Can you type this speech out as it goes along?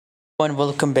And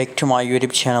welcome back to my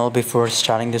YouTube channel. Before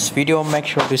starting this video, make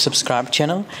sure to subscribe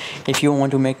channel. If you want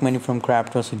to make money from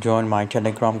crypto, so join my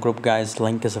Telegram group, guys.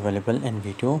 Link is available in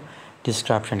video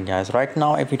description, guys. Right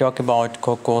now, if we talk about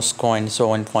Cocos coin, so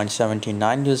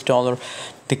 1.79 US dollar,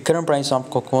 the current price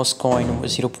of Cocos coin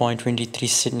was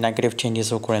 0.23 negative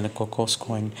changes occur in the Cocos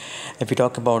coin. If we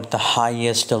talk about the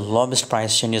highest, the lowest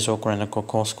price changes occur in the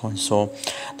Cocos coin. So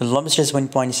the lowest is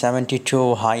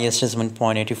 1.72, highest is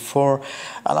 1.84.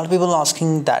 A lot of people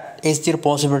asking that is there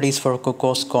possibilities for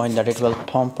Cocos coin that it will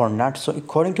pump or not. So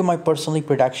according to my personal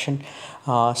prediction,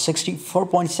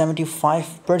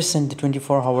 64.75% the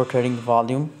 24-hour trading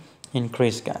volume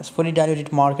increase, guys. Fully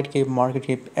diluted market cap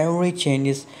every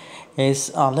change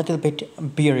is a little bit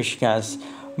bearish, guys.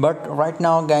 But right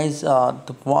now, guys,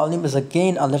 the volume is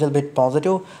again a little bit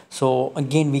positive, so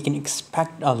again we can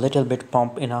expect a little bit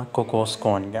pump in a Cocos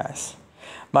coin, guys.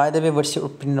 By the way, what's your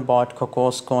opinion about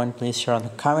Cocos coin? Please share in the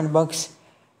comment box.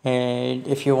 And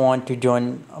if you want to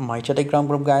join my Telegram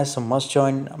group, guys, so must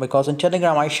join, because on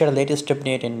Telegram I share latest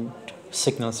update and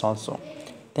signals also.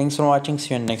 Thanks for watching.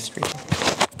 See you in next video.